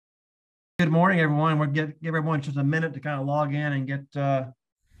Good morning, everyone. We'll give everyone just a minute to kind of log in and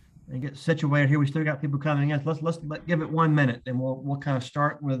get situated here. We still got people coming in. Let's give it 1 minute, and we'll kind of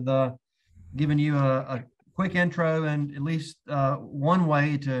start with giving you a quick intro and at least one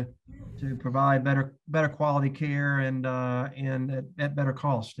way to provide better quality care and at better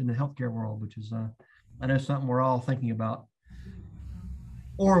cost in the healthcare world, which is I know something we're all thinking about,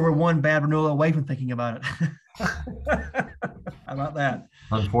 or we're one bad renewal away from thinking about it. How about that?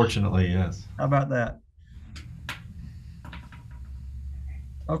 Unfortunately, yes. How about that?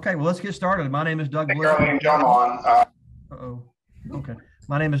 Okay, well, let's get started. My name is Doug Blizzard. Uh-oh. Okay.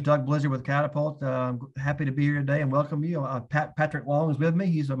 My name is Doug Blizzard with Catapult. I'm happy to be here today and welcome you. Patrick Wong is with me.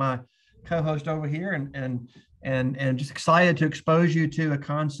 He's my co-host over here, and just excited to expose you to a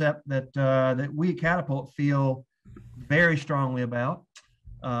concept that we at Catapult feel very strongly about.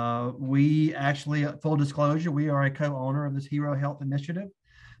 We actually, full disclosure, we are a co-owner of this Hero Health Initiative.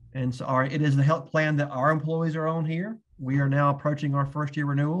 And so it is the health plan that our employees are on here. We are now approaching our first year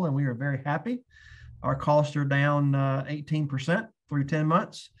renewal, and we are very happy. Our costs are down 18% through 10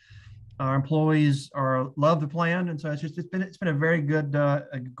 months. Our employees love the plan, and so it's been a very good,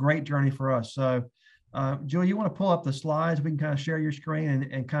 a great journey for us. So, Julie, you want to pull up the slides? We can kind of share your screen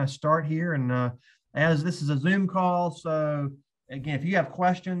and kind of start here. And as this is a Zoom call, so again, if you have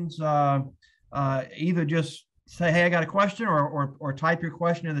questions, either just say, hey, I got a question, or type your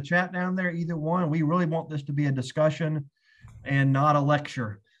question in the chat down there, either one. We really want this to be a discussion and not a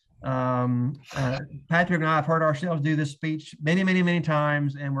lecture. Patrick and I have heard ourselves do this speech many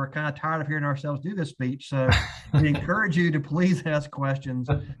times, and we're kind of tired of hearing ourselves do this speech. So we encourage you to please ask questions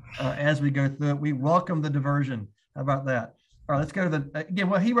as we go through it. We welcome the diversion. How about that? All right, let's go to again,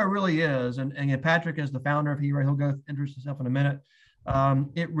 what Hero really is. And again, Patrick is the founder of Hero. He'll go introduce himself in a minute.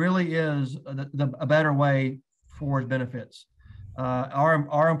 It really is a better way for his benefits.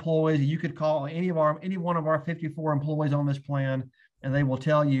 Our employees, you could call any one of our 54 employees on this plan, and they will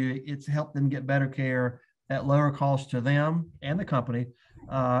tell you it's helped them get better care at lower cost to them and the company.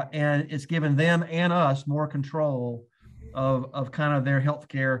 And it's given them and us more control of kind of their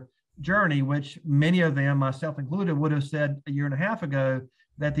healthcare journey, which many of them, myself included, would have said a year and a half ago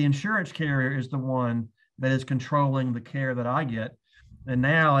that the insurance carrier is the one that is controlling the care that I get. And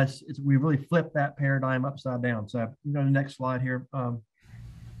now we really flipped that paradigm upside down. So you go to the next slide here. I'm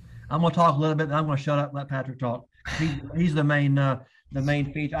going to talk a little bit, and I'm going to shut up and let Patrick talk. He's the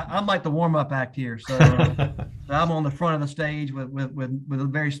main feature. I'm like the warm up act here. So I'm on the front of the stage with a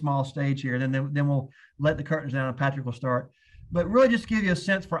very small stage here. Then we'll let the curtains down and Patrick will start. But really just give you a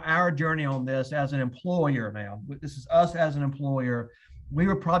sense for our journey on this as an employer now. This is us as an employer. We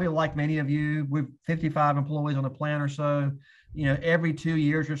were probably like many of you. We've 55 employees on the plan or so. You know, every 2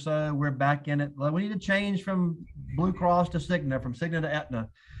 years or so, we're back in it. We need to change from Blue Cross to Cigna, from Cigna to Aetna,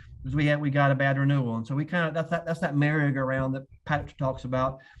 because we got a bad renewal. And so we kind of, that's that merry-go-round that Patrick talks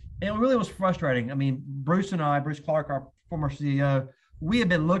about. And it really was frustrating. I mean, Bruce Clark, our former CEO, we had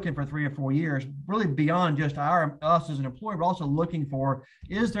been looking for 3 or 4 years, really beyond just us as an employer, but also looking for,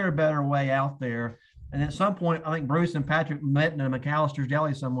 is there a better way out there? And at some point, I think Bruce and Patrick met in a McAllister's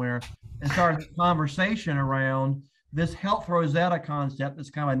Deli somewhere and started a conversation around this Health Rosetta concept. That's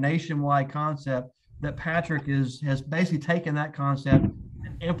kind of a nationwide concept that Patrick has basically taken that concept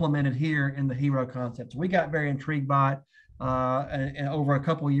and implemented here in the Hero concept. So we got very intrigued by it and over a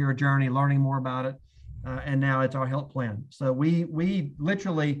couple of year journey, learning more about it. And now it's our health plan. So we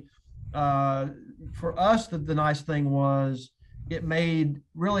literally, for us, the nice thing was it made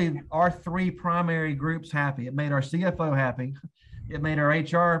really our 3 primary groups happy. It made our CFO happy. It made our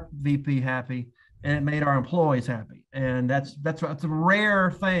HR VP happy. And it made our employees happy. And that's a rare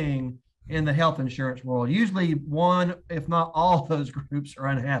thing in the health insurance world. Usually one, if not all of those groups are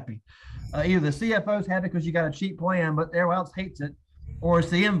unhappy. Either the CFO's happy because you got a cheap plan, but everyone else hates it, or it's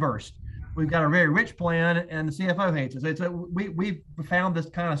the inverse. We've got a very rich plan and the CFO hates it. So we found this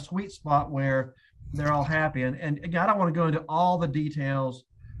kind of sweet spot where they're all happy. And again, I don't want to go into all the details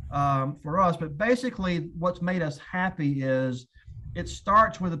for us, but basically what's made us happy is it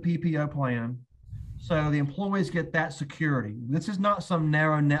starts with a PPO plan. So the employees get that security. This is not some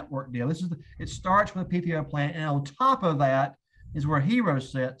narrow network deal. It starts with a PPO plan, and on top of that is where Hero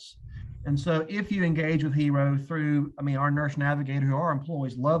sits. And so if you engage with Hero through, our Nurse Navigator, who our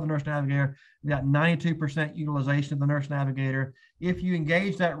employees love the Nurse Navigator, we got 92% utilization of the Nurse Navigator. If you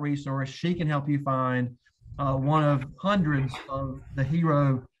engage that resource, she can help you find one of hundreds of the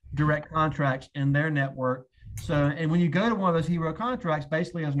Hero direct contracts in their network. So, and when you go to one of those Hero contracts,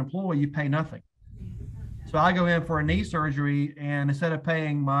 basically as an employee, you pay nothing. So I go in for a knee surgery, and instead of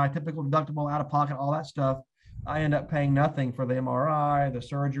paying my typical deductible, out of pocket, all that stuff, I end up paying nothing for the MRI, the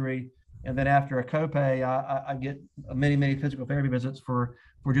surgery, and then after a copay, I get many physical therapy visits for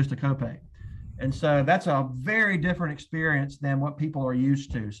just a copay. And so that's a very different experience than what people are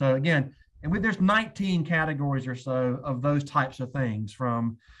used to. So again, there's 19 categories or so of those types of things,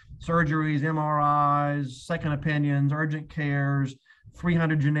 from surgeries, MRIs, second opinions, urgent cares,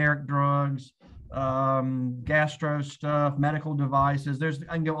 300 generic drugs, gastro stuff, medical devices.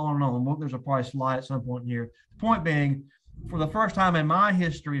 I can go on and on. There's a probably slide at some point here. The point being, for the first time in my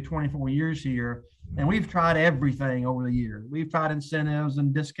history of 24 years here, and we've tried everything over the years. We've tried incentives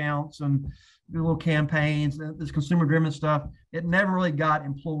and discounts and little campaigns, this consumer-driven stuff. It never really got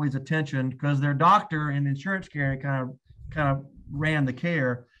employees' attention because their doctor and insurance carrier kind of ran the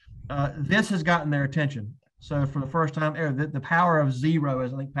care. This has gotten their attention. So for the first time ever, the power of zero,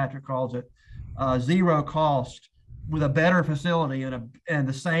 as I think Patrick calls it, zero cost with a better facility and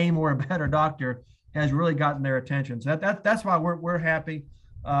the same or a better doctor has really gotten their attention. So that's why we're happy.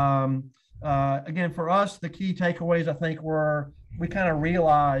 Again, for us, the key takeaways, I think, were we kind of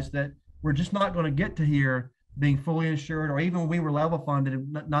realized that we're just not going to get to here being fully insured, or even when we were level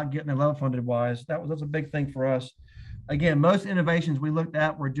funded, not getting there level funded wise. That's a big thing for us. Again, most innovations we looked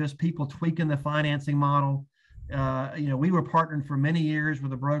at were just people tweaking the financing model. We were partnering for many years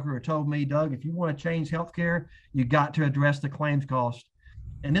with a broker who told me, Doug, if you want to change healthcare, you got to address the claims cost.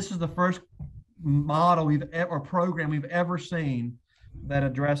 And this is the first model or program we've ever seen that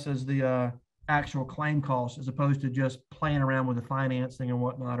addresses the actual claim costs, as opposed to just playing around with the financing and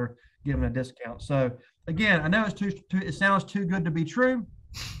whatnot, or giving a discount. So again, I know it sounds too good to be true.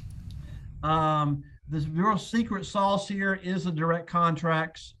 The real secret sauce here is the direct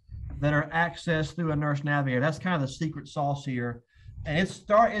contracts that are accessed through a nurse navigator. That's kind of the secret sauce here. And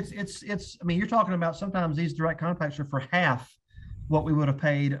I mean, you're talking about sometimes these direct contracts are for half what we would have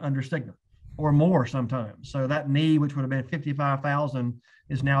paid under Cigna, or more sometimes. So that knee, which would have been $55,000,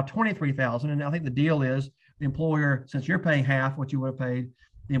 is now $23,000. And I think the deal is the employer, since you're paying half what you would have paid,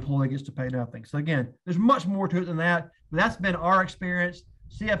 the employee gets to pay nothing. So again, there's much more to it than that, but that's been our experience.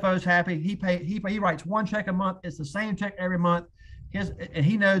 CFO's happy. He writes one check a month. It's the same check every month. And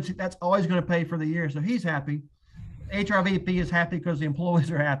he knows that's always going to pay for the year. So he's happy. HRVP is happy because the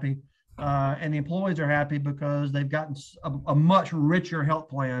employees are happy. And the employees are happy because they've gotten a much richer health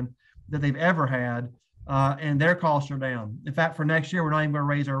plan that they've ever had. And their costs are down. In fact, for next year, we're not even going to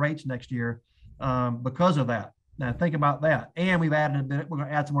raise our rates next year because of that. Now think about that. And we're going to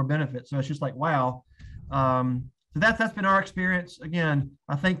add some more benefits. So it's just like, wow. So that's been our experience. Again,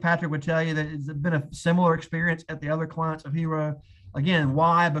 I think Patrick would tell you that it's been a similar experience at the other clients of Hero. Again,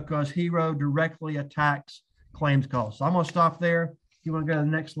 why? Because Hero directly attacks claims costs. So I'm going to stop there. If you want to go to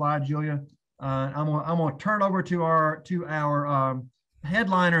the next slide, Julia. I'm going to turn over to our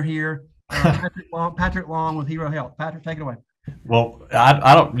headliner here, Patrick Long with Hero Health. Patrick, take it away. Well,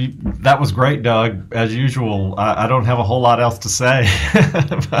 I don't. That was great, Doug. As usual, I don't have a whole lot else to say.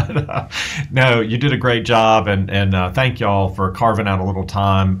 But no, you did a great job, and thank y'all for carving out a little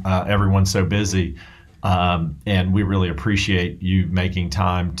time. Everyone's so busy, and we really appreciate you making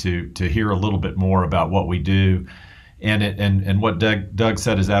time to hear a little bit more about what we do. And what Doug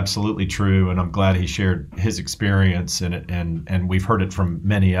said is absolutely true, and I'm glad he shared his experience, and we've heard it from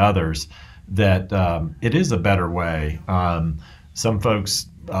many others, that it is a better way. Some folks,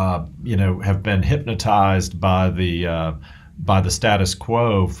 have been hypnotized by the status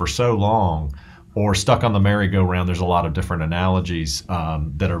quo for so long, or stuck on the merry-go-round. There's a lot of different analogies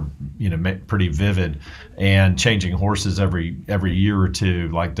that are, pretty vivid, and changing horses every year or two,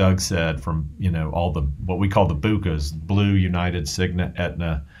 like Doug said, from all the what we call the BUCAs, Blue, United, Cigna,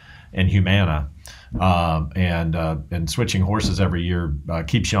 Aetna, and Humana. And switching horses every year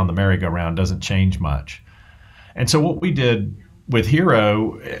keeps you on the merry-go-round, doesn't change much. And so what we did with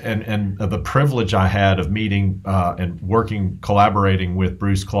Hero, and the privilege I had of meeting and collaborating with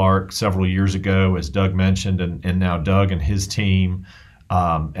Bruce Clark several years ago, as Doug mentioned, and now Doug and his team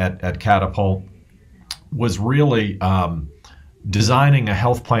at Catapult, was really designing a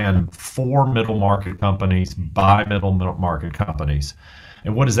health plan for middle market companies by middle market companies.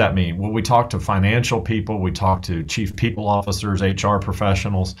 And what does that mean? Well, we talk to financial people, we talk to chief people officers, HR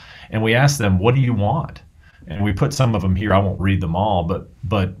professionals, and we ask them, what do you want? And we put some of them here. I won't read them all,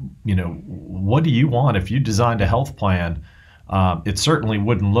 but what do you want? If you designed a health plan, it certainly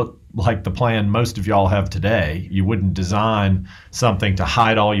wouldn't look like the plan most of y'all have today. You wouldn't design something to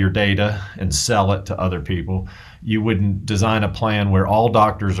hide all your data and sell it to other people. You wouldn't design a plan where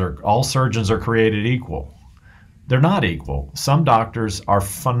all surgeons are created equal. They're not equal. Some doctors are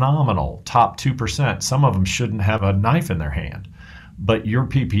phenomenal, top 2%. Some of them shouldn't have a knife in their hand. But your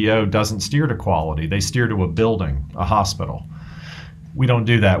PPO doesn't steer to quality. They steer to a building, a hospital. We don't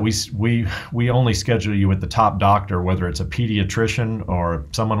do that. We only schedule you with the top doctor, whether it's a pediatrician or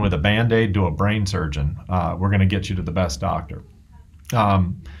someone with a Band-Aid to a brain surgeon. We're going to get you to the best doctor.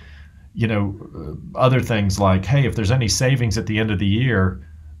 Other things like, hey, if there's any savings at the end of the year,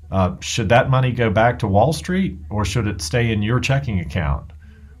 should that money go back to Wall Street or should it stay in your checking account?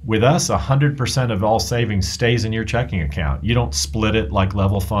 With us, 100% of all savings stays in your checking account. You don't split it like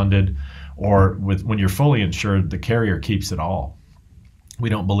level funded, or when you're fully insured, the carrier keeps it all. We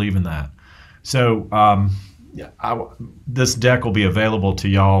don't believe in that. So this deck will be available to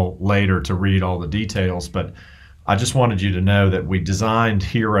y'all later to read all the details, but I just wanted you to know that we designed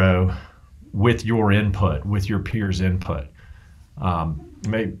Hero with your input, with your peers' input.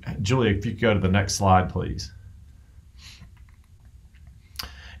 Julia, if you could go to the next slide, please.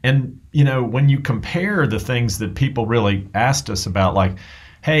 And, when you compare the things that people really asked us about, like,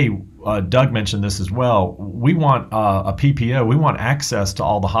 hey, Doug mentioned this as well. We want a PPO. We want access to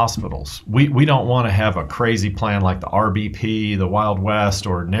all the hospitals. We don't want to have a crazy plan like the RBP, the Wild West,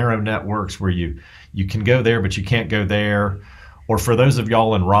 or narrow networks where you can go there, but you can't go there. Or for those of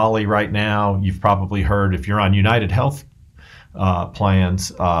y'all in Raleigh right now, you've probably heard if you're on United Health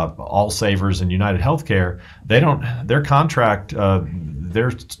plans, All Savers and United Healthcare, their contract,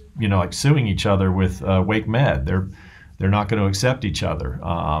 they're like suing each other with Wake Med. They're not going to accept each other.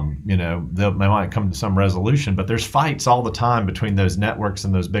 They might come to some resolution, but there's fights all the time between those networks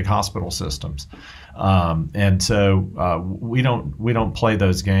and those big hospital systems. And so we don't play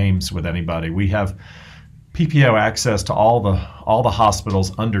those games with anybody. We have PPO access to all the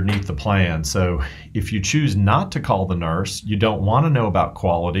hospitals underneath the plan. So if you choose not to call the nurse, you don't want to know about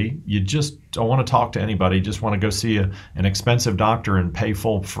quality, you just don't want to talk to anybody, just want to go see an expensive doctor and pay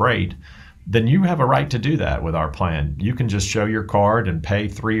full freight, then you have a right to do that with our plan. You can just show your card and pay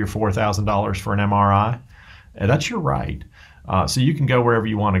 $3,000 or $4,000 for an MRI. And that's your right. So you can go wherever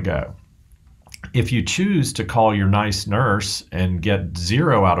you want to go. If you choose to call your nice nurse and get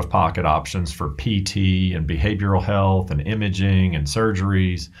 0 out-of-pocket options for PT and behavioral health and imaging and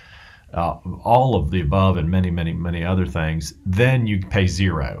surgeries, all of the above and many, many, many other things, then you pay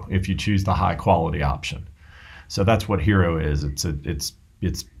 0 if you choose the high-quality option. So that's what Hero is.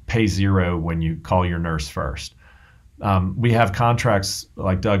 It's pay 0 when you call your nurse first. We have contracts,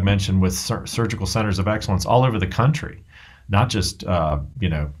 like Doug mentioned, with surgical centers of excellence all over the country, not just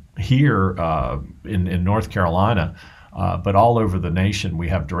here in North Carolina, but all over the nation. We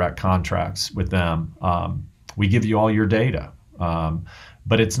have direct contracts with them. We give you all your data,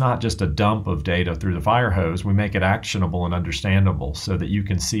 but it's not just a dump of data through the fire hose. We make it actionable and understandable so that you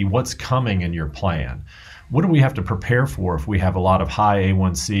can see what's coming in your plan. What do we have to prepare for if we have a lot of high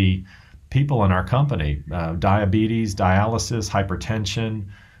A1C people in our company? Diabetes, dialysis, hypertension.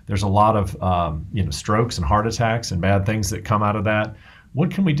 There's a lot of strokes and heart attacks and bad things that come out of that. What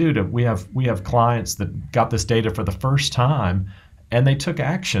can we do we have clients that got this data for the first time and they took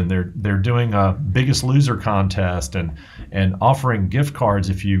action. They're doing a Biggest Loser contest and offering gift cards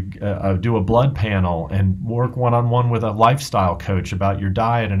if you do a blood panel and work one-on-one with a lifestyle coach about your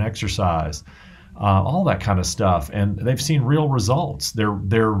diet and exercise. All that kind of stuff, and they've seen real results. They're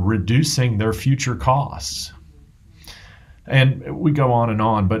reducing their future costs, and we go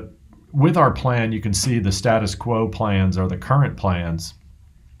on. But with our plan, you can see the status quo plans are the current plans,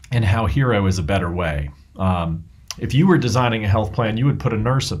 and how Hero is a better way. If you were designing a health plan, you would put a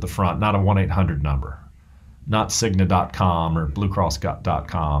nurse at the front, not a 1-800 number, not Cigna.com or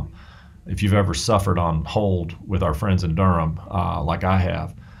BlueCross.com. If you've ever suffered on hold with our friends in Durham, like I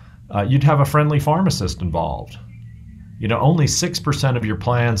have. You'd have a friendly pharmacist involved. Only 6% of your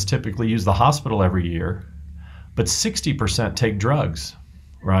plans typically use the hospital every year, but 60% take drugs,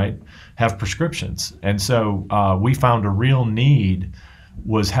 right? Have prescriptions. And so we found a real need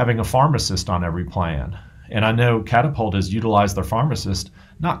was having a pharmacist on every plan. And I know Catapult has utilized their pharmacist,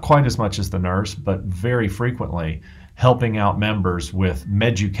 not quite as much as the nurse, but very frequently, helping out members with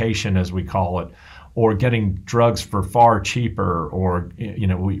meducation, as we call it, or getting drugs for far cheaper, or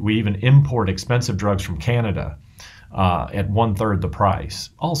we even import expensive drugs from Canada at 1/3 the price.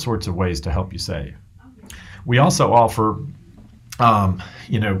 All sorts of ways to help you save. We also offer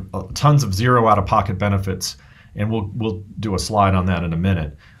tons of 0 out-of-pocket benefits, and we'll do a slide on that in a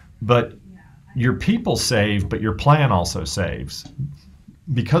minute. But your people save, but your plan also saves.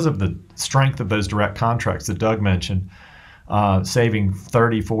 Because of the strength of those direct contracts that Doug mentioned, saving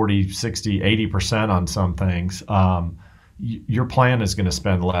 30, 40, 60, 80% on some things, your plan is going to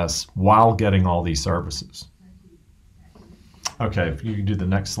spend less while getting all these services. Okay, if you can do the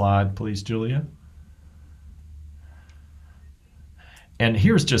next slide, please, Julia. And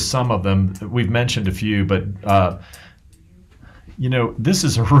here's just some of them. We've mentioned a few, but This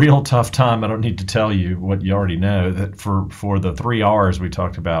is a real tough time. I don't need to tell you what you already know, that for the 3 R's we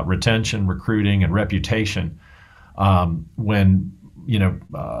talked about: retention, recruiting, and reputation. When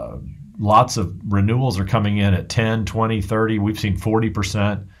lots of renewals are coming in at 10, 20, 30. We've seen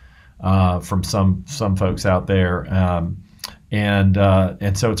 40% from some folks out there.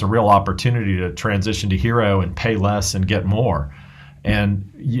 And so it's a real opportunity to transition to Hero and pay less and get more.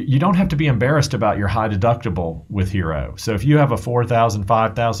 And you don't have to be embarrassed about your high deductible with Hero. So if you have a $4,000,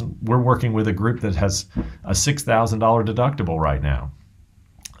 $5,000, we're working with a group that has a $6,000 deductible right now.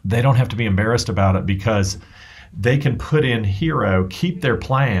 They don't have to be embarrassed about it, because they can put in Hero, keep their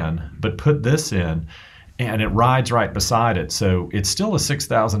plan, but put this in, and it rides right beside it. So it's still a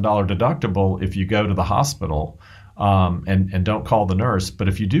 $6,000 deductible if you go to the hospital and don't call the nurse. But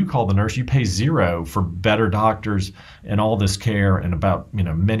if you do call the nurse, you pay $0 for better doctors and all this care and about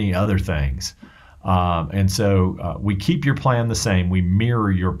many other things. And so we keep your plan the same. We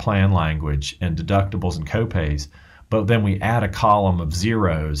mirror your plan language and deductibles and copays, but then we add a column of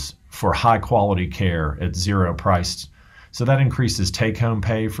zeros for high quality care at $0 price. So that increases take-home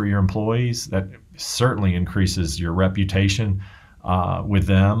pay for your employees. That certainly increases your reputation with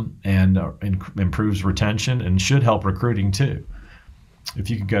them, and improves retention, and should help recruiting too. If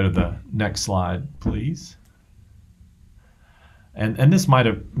you could go to the next slide, please. And this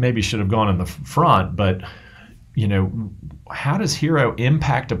maybe should have gone in the front, but how does Hero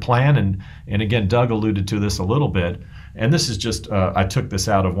impact a plan? And again, Doug alluded to this a little bit, and this is just, I took this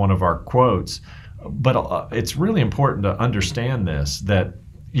out of one of our quotes, but it's really important to understand this, that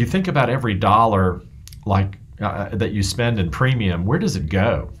you think about every dollar that you spend in premium, where does it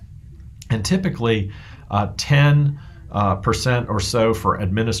go? And typically 10% or so for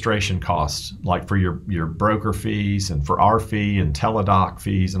administration costs, like for your broker fees and for our fee and teledoc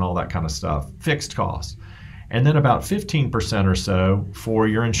fees and all that kind of stuff, fixed costs. And then about 15% or so for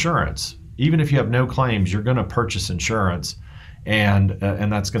your insurance. Even if you have no claims, you're going to purchase insurance, and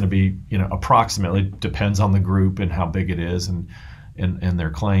that's going to be approximately, depends on the group and how big it is and their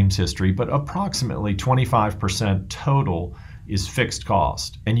claims history, but approximately 25% total is fixed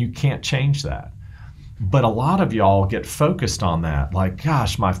cost, and you can't change that. But a lot of y'all get focused on that, like,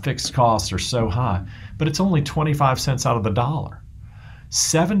 gosh, my fixed costs are so high, but it's only 25 cents out of the dollar.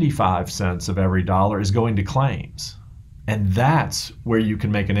 75 cents of every dollar is going to claims, and that's where you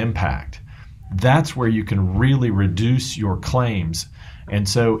can make an impact. That's where you can really reduce your claims. And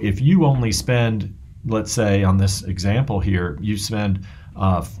so if you only spend, let's say on this example here, you spend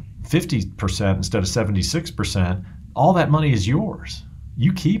 50% instead of 76%, all that money is yours.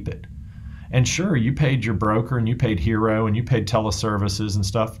 You keep it. And sure, you paid your broker and you paid Hero and you paid teleservices and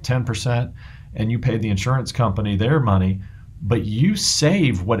stuff 10%, and you paid the insurance company their money, but you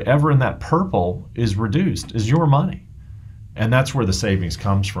save whatever in that purple is reduced is your money. And that's where the savings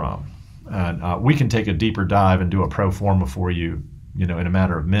comes from. And we can take a deeper dive and do a pro forma for you, in a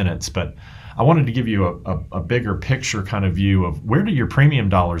matter of minutes. But I wanted to give you a bigger picture kind of view of where do your premium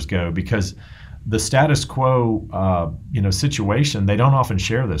dollars go, because the status quo, situation, they don't often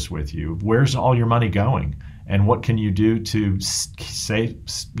share this with you. Where's all your money going, and what can you do to save,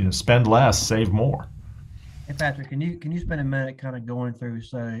 spend less, save more? Hey, Patrick, can you spend a minute kind of going through,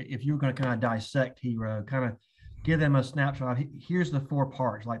 so if you were going to kind of dissect Hero, kind of give them a snapshot. Here's the 4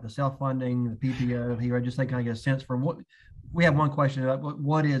 parts, like the self-funding, the PPO of Hero, just so they kind of get a sense from what. We have one question about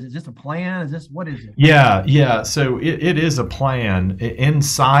what is this a plan? What is it? Yeah. So it is a plan.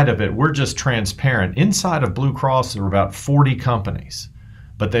 Inside of it, we're just transparent. Inside of Blue Cross, there are about 40 companies,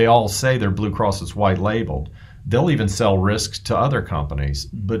 but they all say their Blue Cross is white labeled. They'll even sell risks to other companies,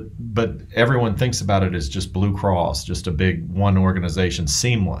 but everyone thinks about it as just Blue Cross, just a big one organization,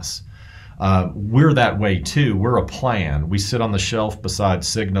 seamless. We're that way too. We're a plan. We sit on the shelf beside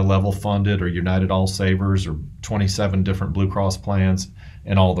Cigna Level Funded or United All Savers or 27 different Blue Cross plans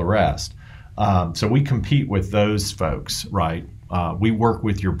and all the rest. So we compete with those folks, right? We work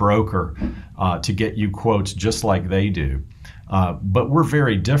with your broker to get you quotes just like they do. But we're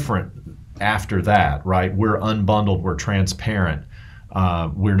very different after that, right? We're unbundled, we're transparent.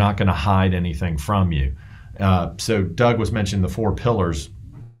 We're not going to hide anything from you. So Doug was mentioning the 4 pillars.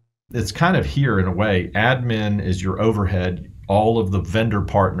 It's kind of here in a way. Admin is your overhead, all of the vendor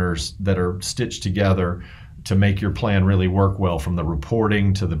partners that are stitched together to make your plan really work well, from the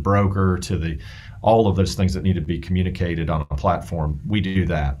reporting to the broker to all of those things that need to be communicated on a platform. We do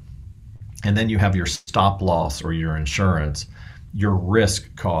that. And then you have your stop loss or your insurance, your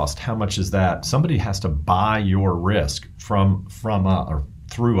risk cost. How much is that? Somebody has to buy your risk from or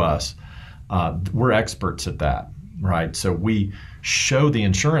through us. We're experts at that, right? So we show the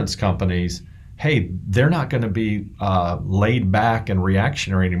insurance companies, hey, they're not going to be laid back and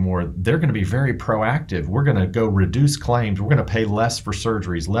reactionary anymore. They're going to be very proactive. We're going to go reduce claims. We're going to pay less for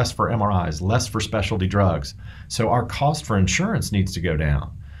surgeries, less for MRIs, less for specialty drugs. So our cost for insurance needs to go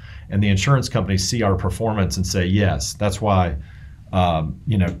down. And the insurance companies see our performance and say, yes. That's why,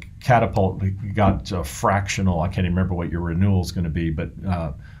 Catapult got a fractional, I can't even remember what your renewal is going to be, but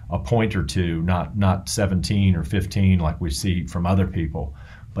a point or two, not 17 or 15 like we see from other people,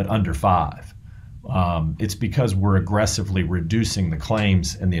 but under 5. It's because we're aggressively reducing the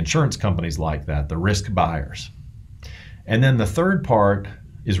claims, and the insurance companies like that, the risk buyers. And then the third part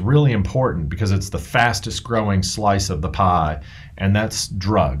is really important because it's the fastest growing slice of the pie, and that's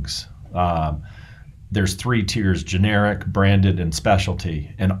drugs. There's 3 tiers: generic, branded, and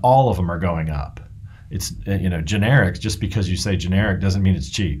specialty, and all of them are going up. It's, generics, just because you say generic doesn't mean it's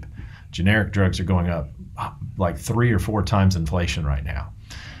cheap. Generic drugs are going up like 3 or 4 times inflation right now.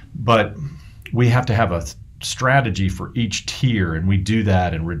 But we have to have a strategy for each tier, and we do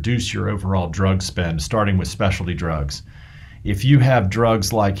that and reduce your overall drug spend, starting with specialty drugs. If you have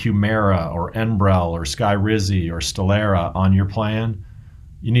drugs like Humira or Enbrel or Skyrizi or Stelara on your plan,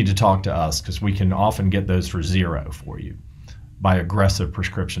 you need to talk to us, because we can often get those for $0 for you by aggressive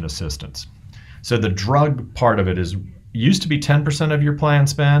prescription assistance. So the drug part of it used to be 10% of your plan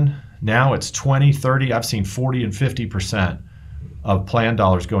spend. Now it's 20, 30. I've seen 40 and 50% of plan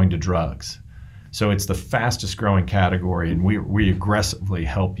dollars going to drugs. So it's the fastest growing category, and we aggressively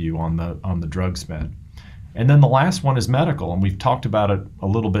help you on the drug spend. And then the last one is medical, and we've talked about it a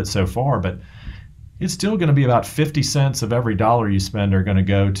little bit so far, but it's still going to be about 50 cents of every dollar you spend are going to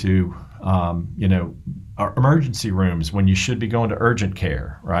go to, our emergency rooms when you should be going to urgent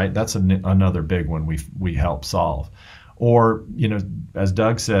care, right? That's another big one we help solve. Or, as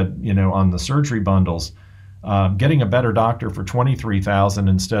Doug said, on the surgery bundles, getting a better doctor for $23,000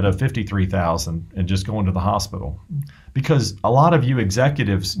 instead of $53,000 and just going to the hospital. Because a lot of you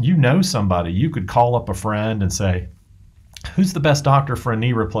executives, somebody, you could call up a friend and say, who's the best doctor for a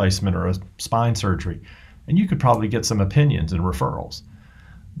knee replacement or a spine surgery? And you could probably get some opinions and referrals.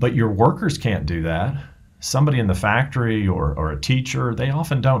 But your workers can't do that. Somebody in the factory or a teacher, they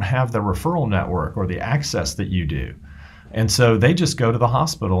often don't have the referral network or the access that you do. And so they just go to the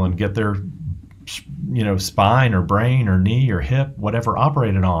hospital and get their spine or brain or knee or hip, whatever,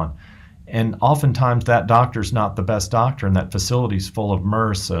 operated on. And oftentimes that doctor's not the best doctor, and that facility's full of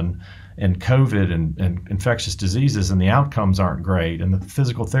MERS and COVID and infectious diseases, and the outcomes aren't great, and the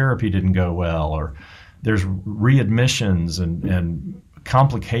physical therapy didn't go well, or there's readmissions and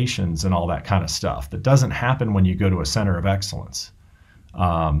complications and all that kind of stuff that doesn't happen when you go to a center of excellence.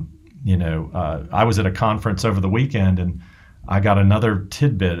 I was at a conference over the weekend, and I got another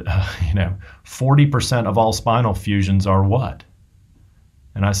tidbit, 40% of all spinal fusions are what?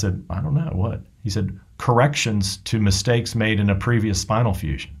 And I said, I don't know, what? He said, corrections to mistakes made in a previous spinal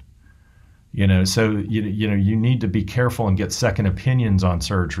fusion. So you need to be careful and get second opinions on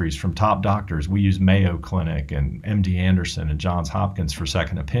surgeries from top doctors. We use Mayo Clinic and MD Anderson and Johns Hopkins for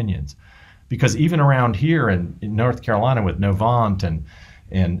second opinions, because even around here in North Carolina with Novant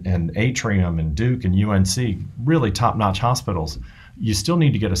and Atrium and Duke and UNC, really top-notch hospitals, you still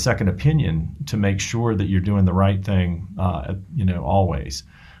need to get a second opinion to make sure that you're doing the right thing, always.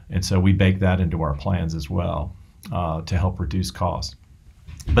 And so we bake that into our plans as well to help reduce costs.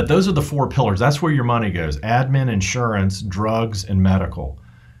 But those are the 4 pillars. That's where your money goes: admin, insurance, drugs, and medical.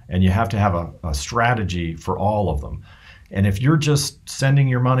 And you have to have a strategy for all of them. And if you're just sending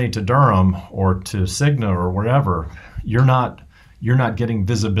your money to Durham or to Cigna or wherever, you're not getting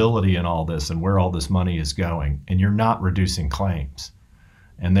visibility in all this and where all this money is going, and you're not reducing claims.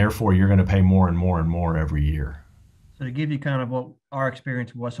 And therefore, you're going to pay more and more and more every year. So to give you kind of what our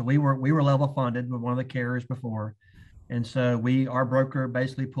experience was, so we were level funded with one of the carriers before. And so our broker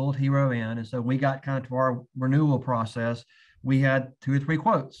basically pulled Hero in. And so we got kind of to our renewal process. We had 2 or 3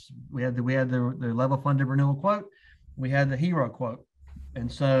 quotes. We had the level funded renewal quote. We had the Hero quote.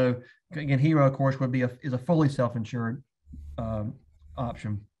 And so again, Hero, of course, is a fully self-insured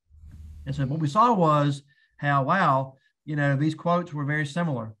option. And so what we saw was how, wow, these quotes were very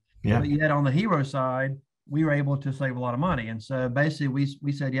similar. Yeah. But yet on the Hero side, we were able to save a lot of money. And so basically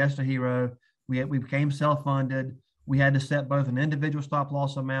we said yes to Hero. We became self-funded. We had to set both an individual stop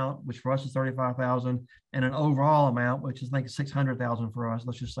loss amount, which for us is $35,000, and an overall amount, which is like $600,000 for us.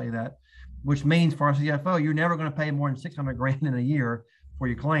 Let's just say that, which means for our CFO, you're never going to pay more than $600,000 in a year for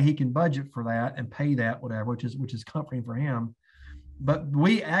your client. He can budget for that and pay that, whatever, which is comforting for him. But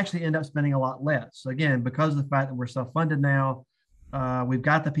we actually end up spending a lot less. So again, because of the fact that we're self-funded now, we've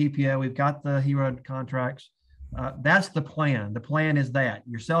got the PPO, we've got the Hero contracts. That's the plan. The plan is that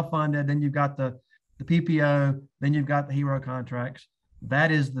you're self-funded, then you've got the PPO, then you've got the hero contracts.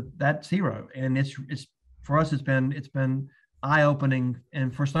 That's hero, and it's for us. It's been eye-opening,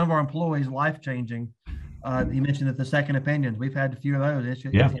 and for some of our employees, life-changing. You mentioned that the second opinions, we've had a few of those.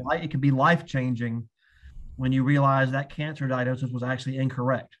 It can be life-changing when you realize that cancer diagnosis was actually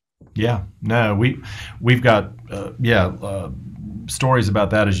incorrect. Yeah, no, we've got stories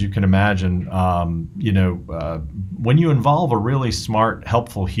about that, as you can imagine. When you involve a really smart,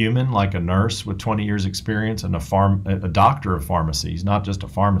 helpful human like a nurse with 20 years experience and a doctor of pharmacy, he's not just a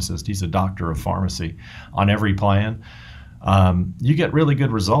pharmacist, he's a doctor of pharmacy on every plan. You get really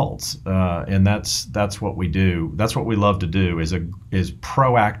good results, and that's what we do. That's what we love to do is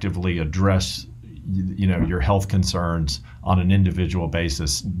proactively address your health concerns on an individual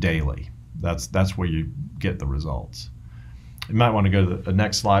basis daily. That's where you get the results. You might want to go to the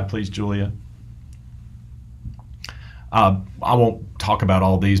next slide, please, Julia. I won't talk about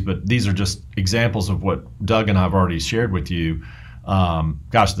all these, but these are just examples of what Doug and I have already shared with you.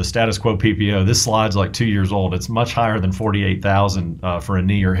 The status quo PPO, this slide's like 2 years old. It's much higher than 48,000 for a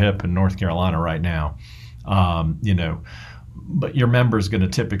knee or hip in North Carolina right now. But your member's going to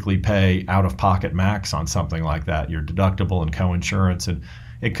typically pay out-of-pocket max on something like that, your deductible and coinsurance, and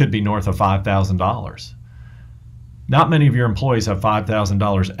it could be north of $5,000. Not many of your employees have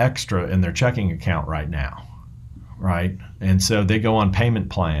 $5,000 extra in their checking account right now, right? And so they go on payment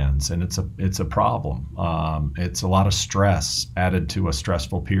plans, and it's a problem. It's a lot of stress added to a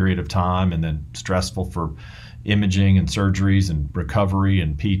stressful period of time, and then stressful for imaging and surgeries and recovery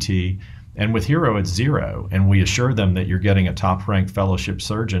and PT. And with Hero, it's zero, and we assure them that you're getting a top-ranked fellowship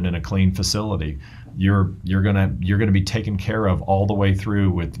surgeon in a clean facility. You're gonna be taken care of all the way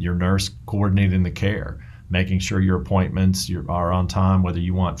through with your nurse coordinating the care, making sure your appointments are on time, whether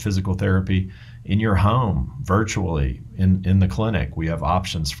you want physical therapy in your home, virtually, in the clinic. We have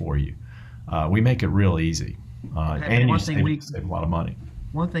options for you. We make it real easy, and you save a lot of money.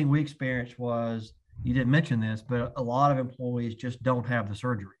 One thing we experienced was, you didn't mention this, but a lot of employees just don't have the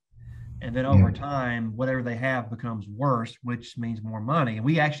surgery. And then over time, whatever they have becomes worse, which means more money. And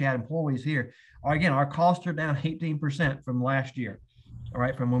we actually had employees here. Again, our costs are down 18% from last year, all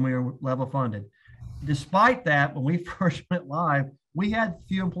right, from when we were level funded. Despite that, when we first went live, we had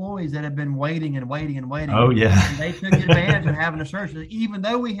few employees that had been waiting and waiting and waiting. Oh, yeah. And they took advantage of having a surgery. Even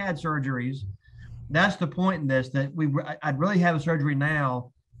though we had surgeries, that's the point in this, that I'd really have a surgery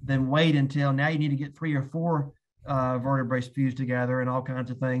now than wait until now you need to get 3 or 4 vertebrae fused together and all kinds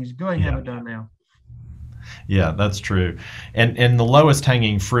of things. Go ahead and have it done now. Yeah, that's true. And the lowest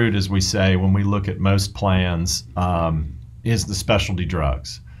hanging fruit, as we say, when we look at most plans, is the specialty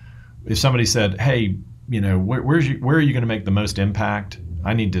drugs. If somebody said, hey, where are you going to make the most impact?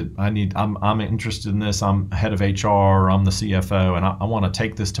 I'm interested in this. I'm head of HR, or I'm the CFO, and I want to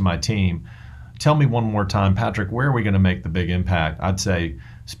take this to my team. Tell me one more time, Patrick, where are we going to make the big impact? I'd say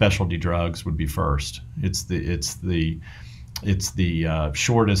specialty drugs would be first. It's the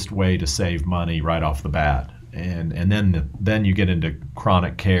shortest way to save money right off the bat, and then you get into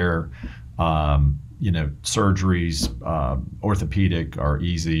chronic care. Surgeries, orthopedic are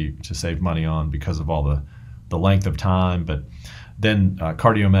easy to save money on because of all the length of time, but then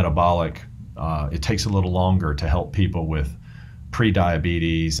cardiometabolic, it takes a little longer to help people with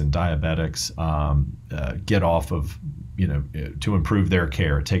pre-diabetes and diabetics get off of, to improve their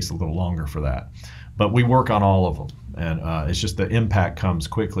care. It takes a little longer for that, but we work on all of them, and it's just the impact comes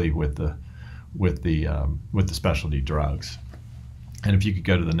quickly with the specialty drugs. And if you could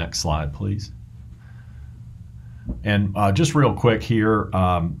go to the next slide, please. And just real quick here,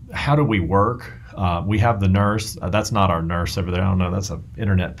 how do we work? We have the nurse. That's not our nurse over there. I don't know. That's an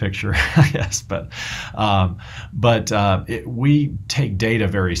internet picture, I guess. We take data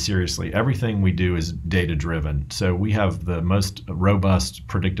very seriously. Everything we do is data driven. So we have the most robust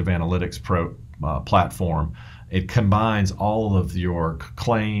predictive analytics platform. It combines all of your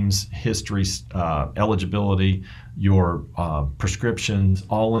claims, history, eligibility, your prescriptions,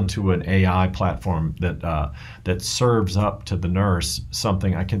 all into an AI platform that serves up to the nurse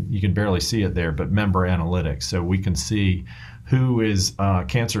something. You can barely see it there, but member analytics. So we can see who is a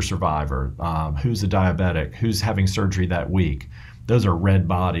cancer survivor, who's a diabetic, who's having surgery that week. Those are red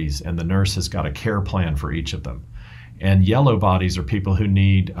bodies, and the nurse has got a care plan for each of them. And yellow bodies are people who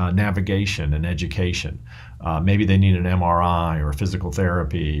need navigation and education. Maybe they need an MRI or physical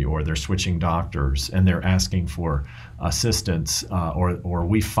therapy, or they're switching doctors and they're asking for assistance, or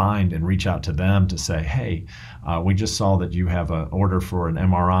we find and reach out to them to say, hey, we just saw that you have an order for an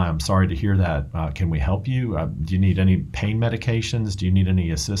MRI. I'm sorry to hear that. Can we help you? Do you need any pain medications? Do you need any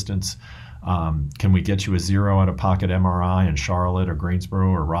assistance Can we get you a zero out-of-pocket MRI in Charlotte or Greensboro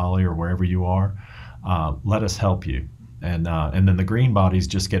or Raleigh or wherever you are? Let us help you. And then the green bodies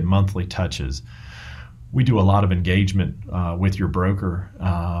just get monthly touches. We do a lot of engagement with your broker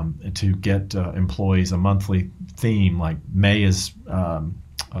to get employees a monthly theme. Like May is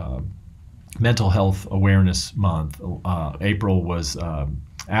Mental Health Awareness Month. April was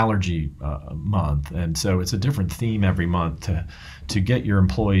Allergy Month, and so it's a different theme every month to get your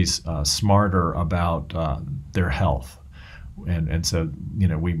employees smarter about their health. And so, you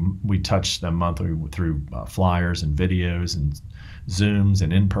know, we touch them monthly through flyers and videos and Zooms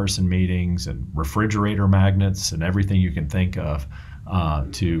and in-person meetings and refrigerator magnets and everything you can think of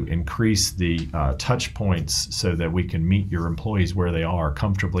to increase the touch points so that we can meet your employees where they are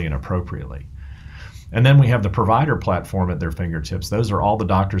comfortably and appropriately. And then we have the provider platform at their fingertips. Those are all the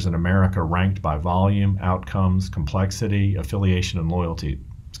doctors in America ranked by volume, outcomes, complexity, affiliation, and loyalty.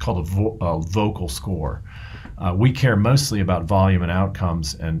 It's called a vocal score. We care mostly about volume and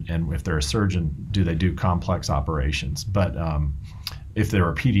outcomes, and if they're a surgeon, do they do complex operations? But if they're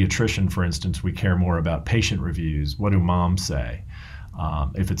a pediatrician, for instance, we care more about patient reviews. What do moms say?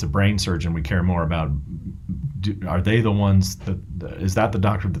 If it's a brain surgeon, we care more about, are they the ones is that the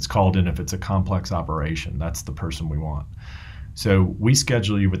doctor that's called in if it's a complex operation? That's the person we want. So we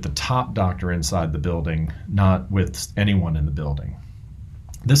schedule you with the top doctor inside the building, not with anyone in the building.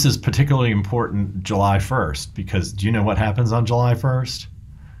 This is particularly important July 1st, because do you know what happens on July 1st?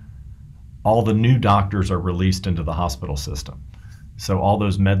 All the new doctors are released into the hospital system. So all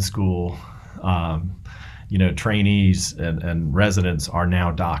those med school trainees and residents are now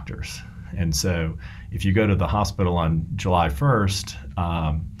doctors. And so if you go to the hospital on July 1st,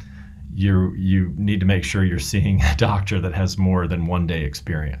 you need to make sure you're seeing a doctor that has more than 1 day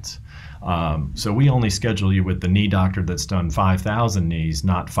experience. So we only schedule you with the knee doctor that's done 5,000 knees,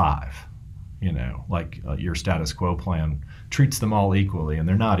 not 5. Like your status quo plan treats them all equally, and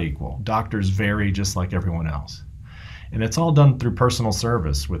they're not equal. Doctors vary just like everyone else. And it's all done through personal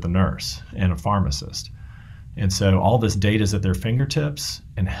service with a nurse and a pharmacist. And so all this data is at their fingertips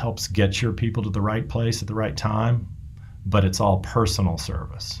and helps get your people to the right place at the right time, but it's all personal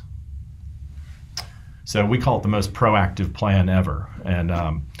service. So we call it the most proactive plan ever.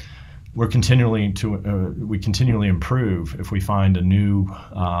 And we continually improve. If we find a new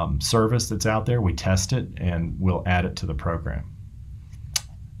service that's out there, we test it and we'll add it to the program.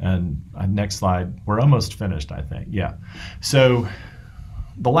 And next slide, we're almost finished, I think. Yeah. So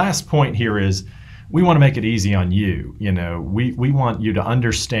the last point here is we want to make it easy on you. We want you to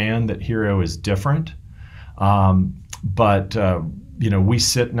understand that Hero is different, but we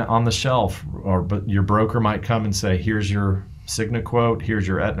sit on the shelf, but your broker might come and say, here's your Cigna quote, here's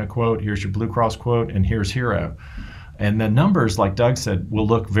your Aetna quote, here's your Blue Cross quote, and here's Hero. And the numbers, like Doug said, will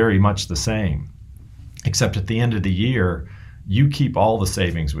look very much the same, except at the end of the year, you keep all the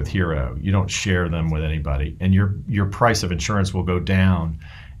savings with Hero. You don't share them with anybody, and your price of insurance will go down,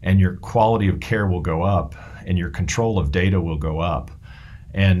 and your quality of care will go up, and your control of data will go up.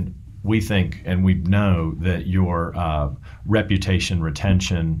 And we think, and we know that your reputation,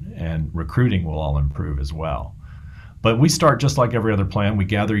 retention, and recruiting will all improve as well. But we start just like every other plan. We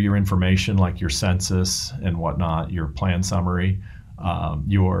gather your information, like your census and whatnot, your plan summary,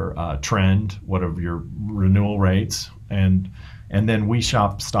 your trend, what are your renewal rates, and then we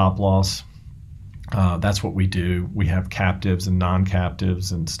shop stop loss. That's what we do. We have captives and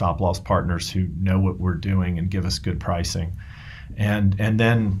non-captives and stop loss partners who know what we're doing and give us good pricing. And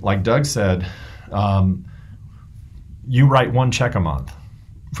then, like Doug said, you write one check a month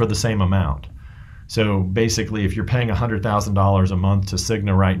for the same amount. So basically, if you're paying $100,000 a month to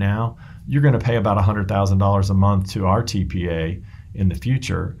Cigna right now, you're going to pay about $100,000 a month to our TPA in the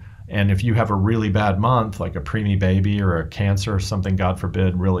future. And if you have a really bad month, like a preemie baby or a cancer or something, God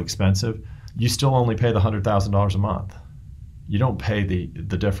forbid, really expensive, you still only pay the $100,000 a month. You don't pay the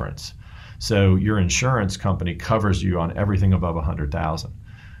difference. So your insurance company covers you on everything above $100,000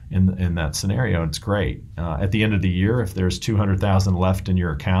 in that scenario. It's great. At the end of the year, if there's $200,000 left in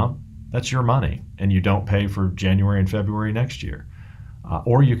your account, that's your money, and you don't pay for January and February next year.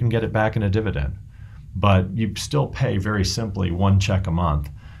 Or you can get it back in a dividend. But you still pay very simply one check a month,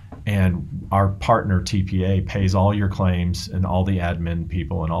 and our partner TPA pays all your claims and all the admin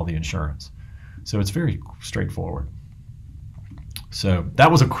people and all the insurance. So it's very straightforward. So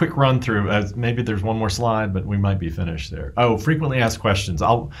that was a quick run through. Maybe there's one more slide, but we might be finished there. Oh, frequently asked questions.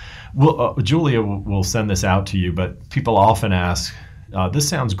 Julia will send this out to you, but people often ask, this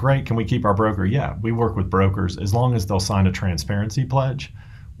sounds great. Can we keep our broker? Yeah, we work with brokers as long as they'll sign a transparency pledge,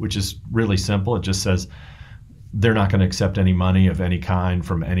 which is really simple. It just says, They're not going to accept any money of any kind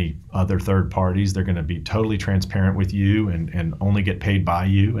from any other third parties. They're going to be totally transparent with you and only get paid by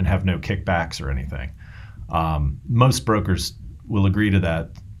you and have no kickbacks or anything. Most brokers will agree to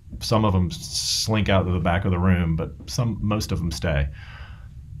that. Some of them slink out to the back of the room, but most of them stay.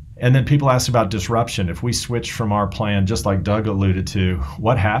 And then people ask about disruption. If we switch from our plan, just like Doug alluded to,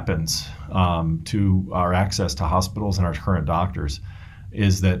 what happens to our access to hospitals and our current doctors?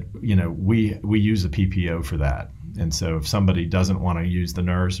 Is that, we use a PPO for that. And so if somebody doesn't want to use the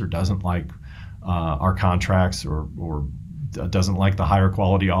nurse or doesn't like our contracts or doesn't like the higher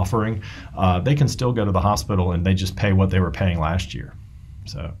quality offering, they can still go to the hospital and they just pay what they were paying last year.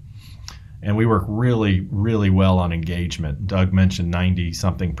 So, and we work really, really well on engagement. Doug mentioned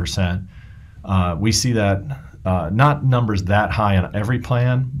 90-something%. We see that not numbers that high on every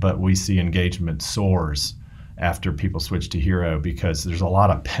plan, but we see engagement soars after people switch to Hero because there's a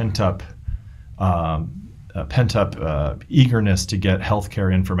lot of pent-up eagerness to get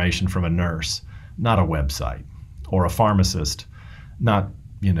healthcare information from a nurse, not a website, or a pharmacist, not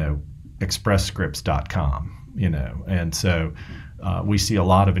expressscripts.com, and so we see a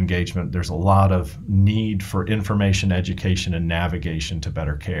lot of engagement. There's a lot of need for information, education, and navigation to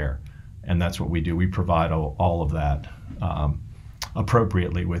better care, and that's what we do. We provide all of that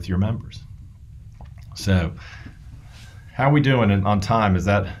appropriately with your members. So, how are we doing on time? Is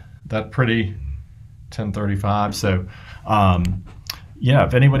that pretty 10:35? So,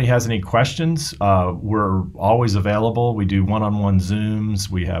 if anybody has any questions, we're always available. We do one-on-one Zooms.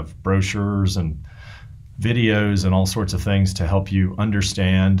 We have brochures and videos and all sorts of things to help you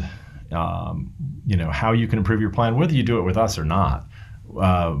understand, how you can improve your plan, whether you do it with us or not.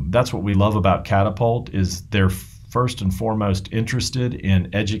 That's what we love about Catapult is they're first and foremost interested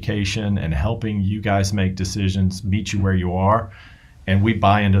in education and helping you guys make decisions, meet you where you are, and we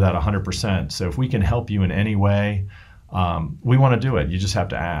buy into that 100%. So if we can help you in any way, we want to do it. You just have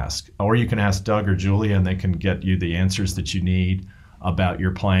to ask. Or you can ask Doug or Julia and they can get you the answers that you need about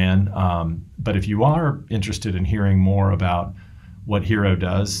your plan. But if you are interested in hearing more about what Hero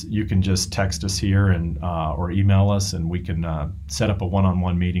does, you can just text us here or email us, and we can set up a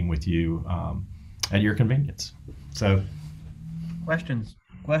one-on-one meeting with you at your convenience. So, questions,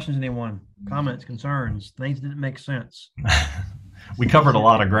 anyone? Comments, concerns, things that didn't make sense? We covered a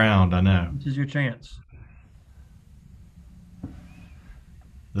lot of ground, I know. This is your chance.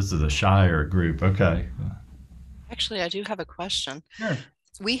 This is a Shire group. Okay. Actually, I do have a question. Sure.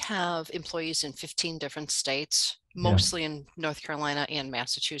 We have employees in 15 different states, mostly in North Carolina and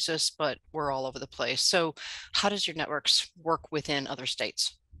Massachusetts, but we're all over the place. So how does your networks work within other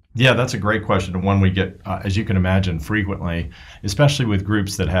states? Yeah, that's a great question, and one we get, as you can imagine, frequently, especially with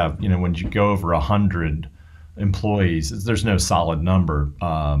groups that have, when you go over 100 employees, there's no solid number.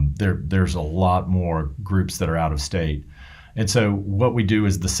 There's a lot more groups that are out of state. And so what we do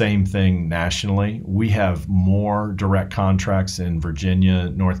is the same thing nationally. We have more direct contracts in Virginia,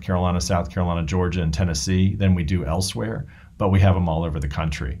 North Carolina, South Carolina, Georgia, and Tennessee than we do elsewhere, but we have them all over the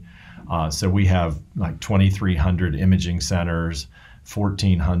country. So we have like 2,300 imaging centers,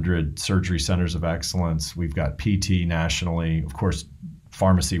 1,400 surgery centers of excellence. We've got PT nationally. Of course,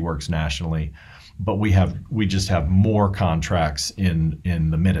 pharmacy works nationally, but we just have more contracts in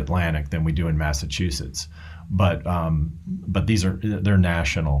the Mid-Atlantic than we do in Massachusetts. But they're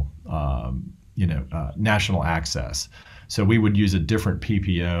national, national access. So we would use a different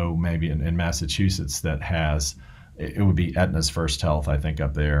PPO maybe in Massachusetts that has, it would be Aetna's First Health, I think,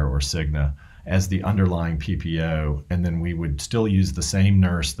 up there, or Cigna, as the underlying PPO, and then we would still use the same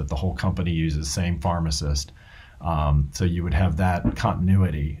nurse that the whole company uses, same pharmacist. So you would have that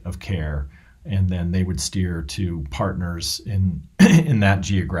continuity of care, and then they would steer to partners in that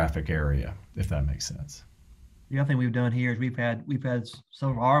geographic area, if that makes sense. The other thing we've done here is we've had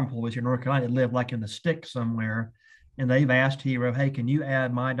some of our employees here in North Carolina that live like in the sticks somewhere, and they've asked Hero, hey, can you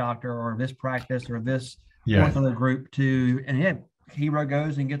add my doctor or this practice or this ortho group to, and Hero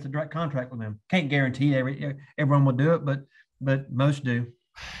goes and gets a direct contract with them. Can't guarantee everyone will do it, but most do.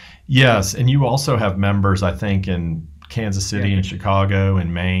 Yes, and you also have members, I think, in Kansas City and Chicago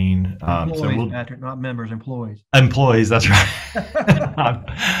and Maine. Employees, Patrick, not members, employees. Employees, that's right.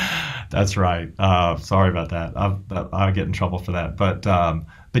 That's right. Sorry about that. I'll get in trouble for that.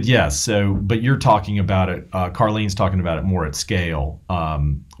 But yes. But you're talking about it. Carlene's talking about it more at scale,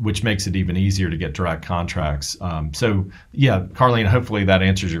 which makes it even easier to get direct contracts. So yeah, Carlene, hopefully that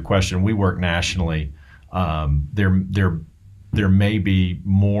answers your question. We work nationally. There may be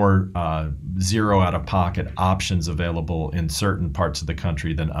more zero out-of-pocket options available in certain parts of the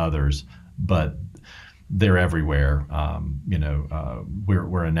country than others, but they're everywhere.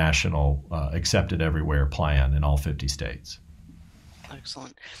 We're a national accepted everywhere plan in all 50 states.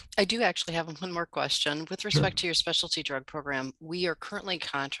 Excellent. I do actually have one more question. With respect to your specialty drug program, we are currently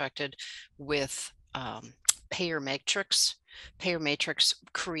contracted with Payer Matrix. Payer Matrix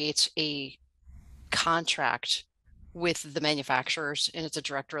creates a contract with the manufacturers, and it's a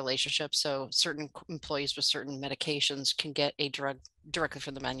direct relationship. So certain employees with certain medications can get a drug directly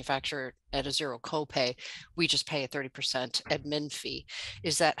from the manufacturer at a zero copay. We just pay a 30% admin fee.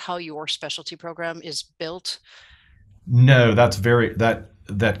 Is that how your specialty program is built? No,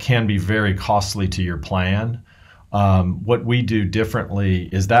 that can be very costly to your plan. What we do differently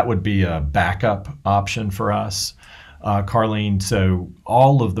is that would be a backup option for us, Carlene. So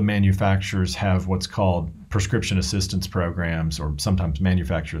all of the manufacturers have what's called prescription assistance programs, or sometimes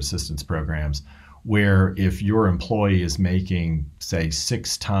manufacturer assistance programs, where if your employee is making, say,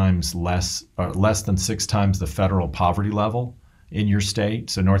 6 times less, or less than 6 times the federal poverty level in your state.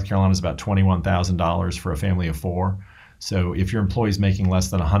 So North Carolina is about $21,000 for a family of 4. So if your employee is making less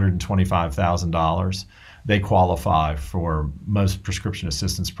than $125,000, they qualify for most prescription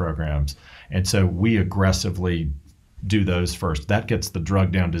assistance programs. And so we aggressively do those first. That gets the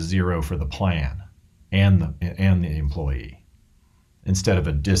drug down to 0 for the plan and the employee, instead of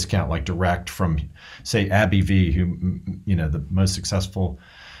a discount like direct from, say, AbbVie, who, the most successful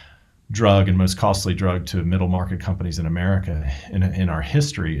drug and most costly drug to middle market companies in America in our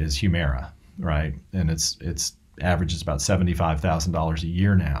history is Humira, right? And it's averages about $75,000 a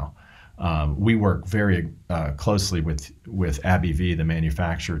year now. We work very closely with AbbVie, the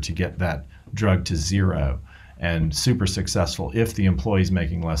manufacturer, to get that drug to 0, and super successful if the employee's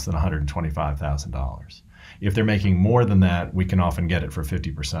making less than $125,000. If they're making more than that, we can often get it for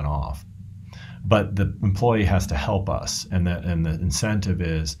 50% off. But the employee has to help us, and the incentive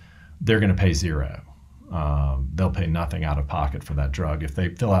is they're going to pay 0. They'll pay nothing out of pocket for that drug if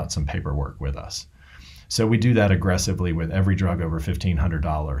they fill out some paperwork with us. So we do that aggressively with every drug over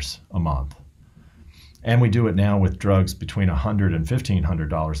 $1,500 a month. And we do it now with drugs between $100 and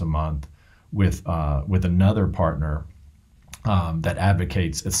 $1,500 a month with another partner that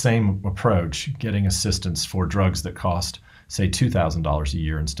advocates the same approach, getting assistance for drugs that cost, say, $2,000 a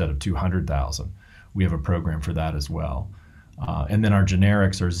year instead of $200,000. We have a program for that as well. And then our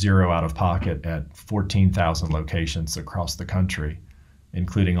generics are 0 out of pocket at 14,000 locations across the country,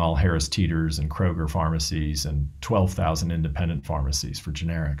 including all Harris Teeters and Kroger pharmacies, and 12,000 independent pharmacies for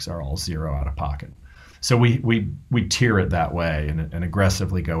generics are all 0 out of pocket. So we tier it that way and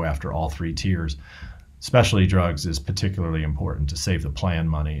aggressively go after all 3 tiers. Specialty drugs is particularly important to save the plan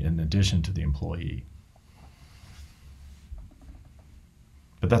money in addition to the employee.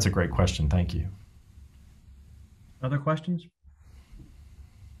 But that's a great question. Thank you. Other questions?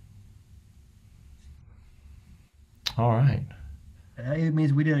 All right. It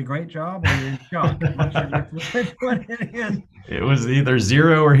means we did a great job, or you're shocked. I'm not sure which one it is. It was either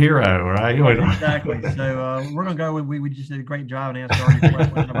 0 or hero, right? Exactly. So we're going to go with, we just did a great job and answered all your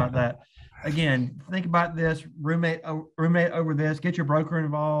questions about that. Again, think about this, roommate over this, get your broker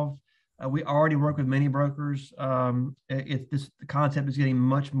involved. We already work with many brokers. The concept is getting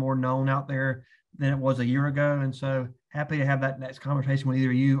much more known out there than it was a year ago. And so happy to have that next conversation with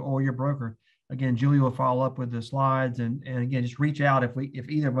either you or your broker. Again, Julie will follow up with the slides, and again, just reach out if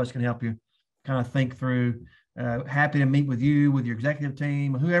either of us can help you kind of think through. Happy to meet with you, with your executive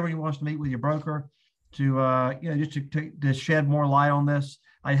team, whoever you wants to meet with your broker to just to shed more light on this.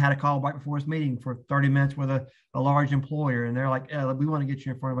 I had a call right before this meeting for 30 minutes with a large employer, and they're like, we want to get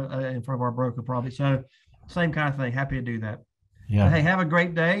you in front of our broker probably. So same kind of thing. Happy to do that. Yeah. Hey, have a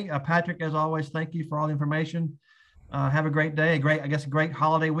great day. Patrick, as always, thank you for all the information. Have a great day, a great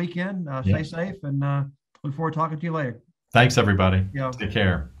holiday weekend. Stay safe, and look forward to talking to you later. Thanks, everybody. Take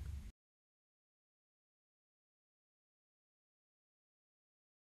care.